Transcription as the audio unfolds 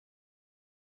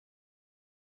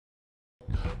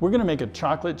We're gonna make a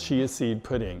chocolate chia seed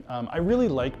pudding. I really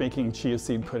like making chia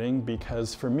seed pudding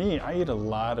because for me, I eat a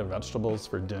lot of vegetables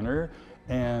for dinner,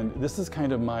 and this is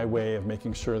kind of my way of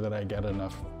making sure that I get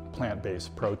enough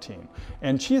plant-based protein.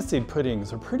 And chia seed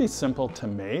puddings are pretty simple to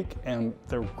make, and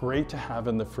they're great to have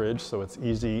in the fridge, so it's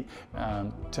easy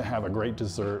to have a great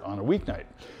dessert on a weeknight.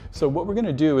 So what we're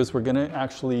gonna do is we're gonna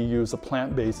actually use a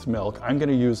plant-based milk. I'm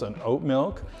gonna use an oat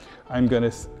milk. I'm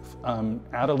gonna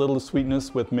add a little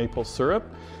sweetness with maple syrup.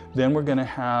 Then we're gonna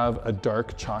have a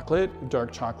dark chocolate.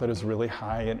 Dark chocolate is really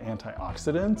high in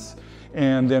antioxidants.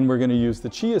 And then we're gonna use the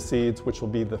chia seeds, which will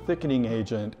be the thickening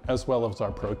agent, as well as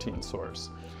our protein source.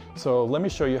 So let me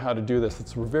show you how to do this.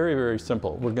 It's very, very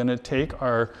simple. We're gonna take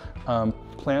our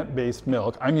plant-based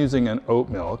milk. I'm using an oat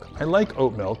milk. I like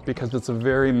oat milk because it's a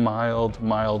very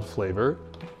mild flavor.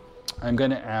 I'm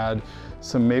gonna add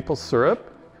some maple syrup.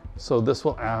 So this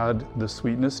will add the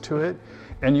sweetness to it.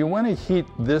 And you wanna heat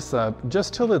this up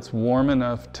just till it's warm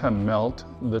enough to melt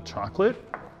the chocolate.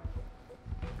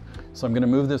 So I'm gonna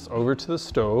move this over to the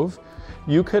stove.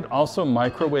 You could also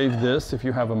microwave this if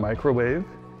you have a microwave.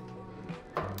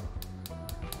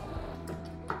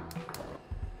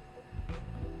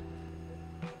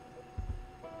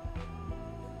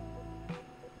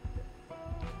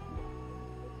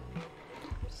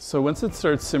 So once it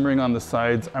starts simmering on the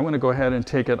sides, I want to go ahead and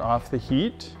take it off the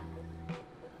heat.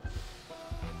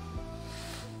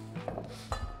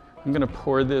 I'm going to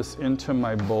pour this into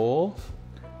my bowl.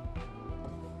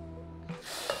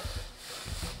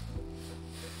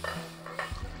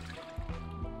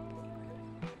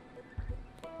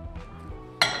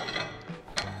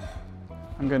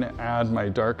 I'm going to add my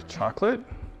dark chocolate.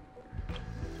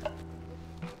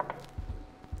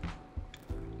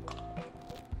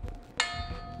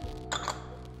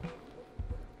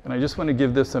 And I just want to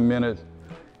give this a minute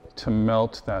to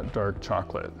melt that dark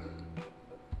chocolate.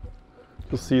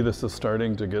 You'll see this is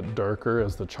starting to get darker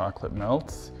as the chocolate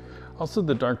melts. Also,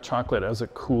 the dark chocolate, as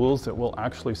it cools, it will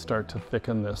actually start to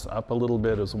thicken this up a little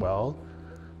bit as well.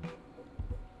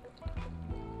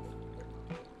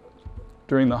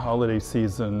 During the holiday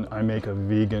season, I make a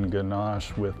vegan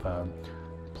ganache with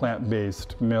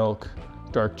plant-based milk,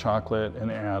 dark chocolate,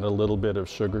 and add a little bit of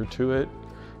sugar to it.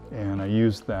 And I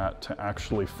use that to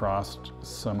actually frost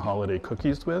some holiday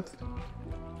cookies with.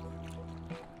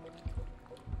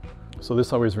 So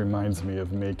this always reminds me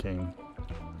of making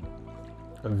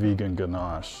a vegan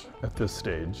ganache at this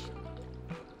stage.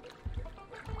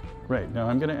 Right, now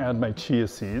I'm gonna add my chia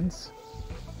seeds.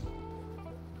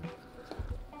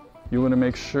 You wanna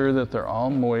make sure that they're all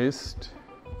moist.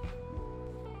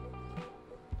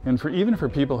 And even for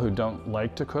people who don't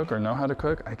like to cook or know how to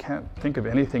cook, I can't think of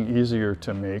anything easier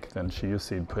to make than chia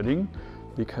seed pudding,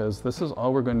 because this is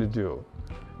all we're going to do.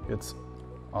 It's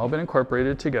all been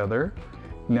incorporated together.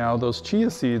 Now those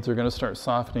chia seeds are going to start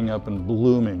softening up and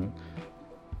blooming.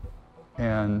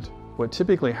 And what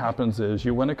typically happens is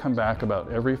you want to come back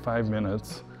about every 5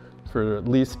 minutes for at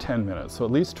least 10 minutes. So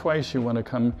at least twice you want to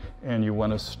come and you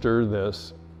want to stir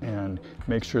this and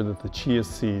make sure that the chia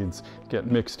seeds get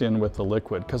mixed in with the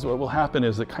liquid. Because what will happen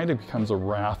is it kind of becomes a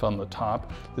wrath on the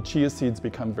top. The chia seeds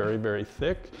become very, very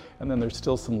thick, and then there's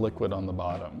still some liquid on the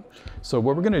bottom. So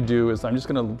what we're gonna do is I'm just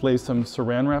gonna lay some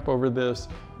saran wrap over this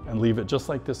and leave it just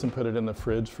like this and put it in the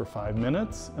fridge for 5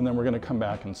 minutes, and then we're gonna come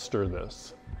back and stir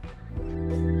this.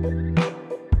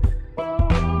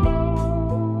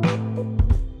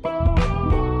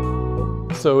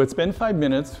 So it's been 5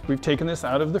 minutes. We've taken this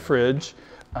out of the fridge.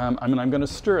 I'm going to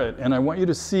stir it, and I want you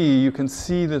to see, you can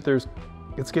see that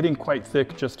it's getting quite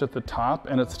thick just at the top,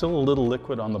 and it's still a little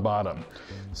liquid on the bottom.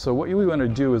 So what we want to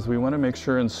do is we want to make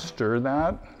sure and stir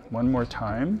that one more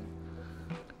time,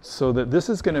 so that this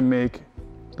is going to make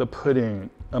the pudding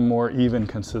a more even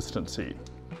consistency.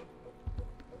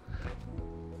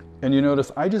 And you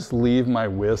notice I just leave my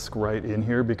whisk right in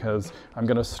here because I'm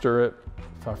going to stir it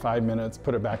for 5 minutes,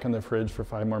 put it back in the fridge for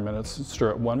 5 more minutes, stir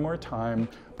it one more time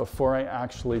before I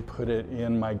actually put it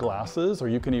in my glasses, or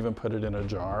you can even put it in a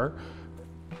jar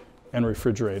and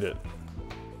refrigerate it.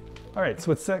 All right,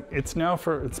 so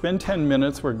it's been 10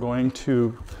 minutes. We're going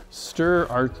to stir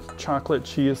our chocolate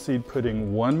chia seed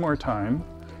pudding one more time.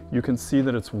 You can see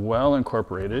that it's well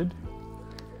incorporated.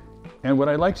 And what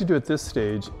I like to do at this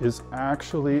stage is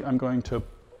actually I'm going to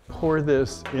pour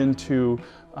this into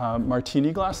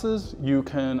martini glasses. You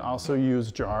can also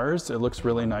use jars. It looks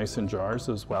really nice in jars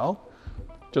as well.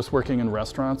 Just working in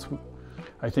restaurants,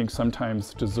 I think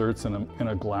sometimes desserts in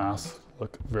a glass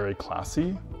look very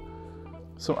classy.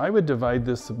 So I would divide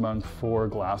this among 4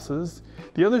 glasses.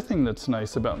 The other thing that's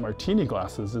nice about martini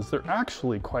glasses is they're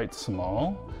actually quite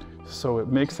small, so it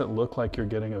makes it look like you're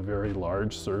getting a very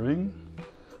large serving.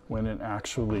 when it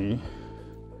actually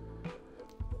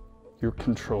you're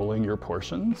controlling your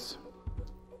portions.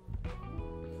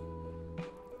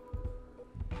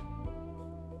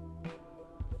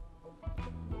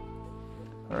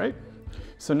 All right,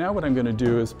 so now what I'm going to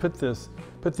do is put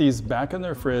these back in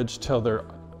their fridge till they're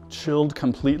chilled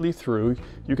completely through.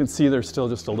 You can see there's still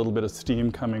just a little bit of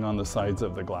steam coming on the sides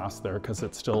of the glass there because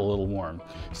it's still a little warm.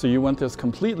 So you want this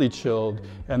completely chilled,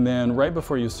 and then right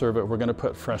before you serve it, we're going to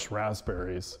put fresh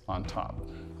raspberries on top.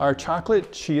 Our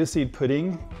chocolate chia seed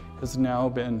pudding has now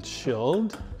been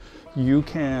chilled. You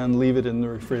can leave it in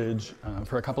the fridge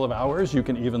for a couple of hours. You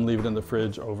can even leave it in the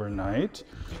fridge overnight.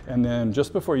 And then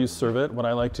just before you serve it, what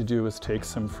I like to do is take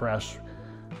some fresh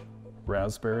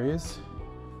raspberries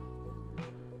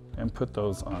and put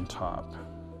those on top.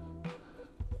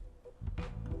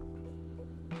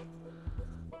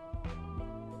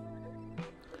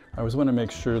 I always want to make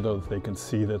sure though that they can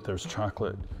see that there's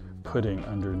chocolate pudding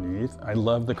underneath. I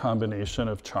love the combination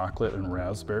of chocolate and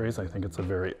raspberries. I think it's a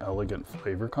very elegant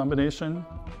flavor combination.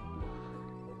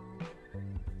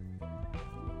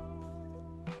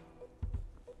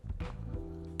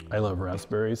 I love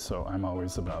raspberries, so I'm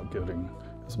always about getting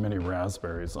as many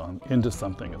raspberries into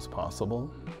something as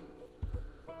possible.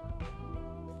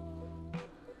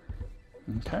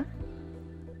 Okay.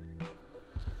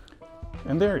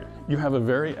 And there you have a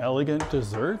very elegant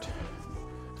dessert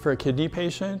for a kidney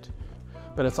patient,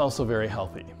 but it's also very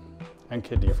healthy and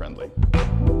kidney friendly.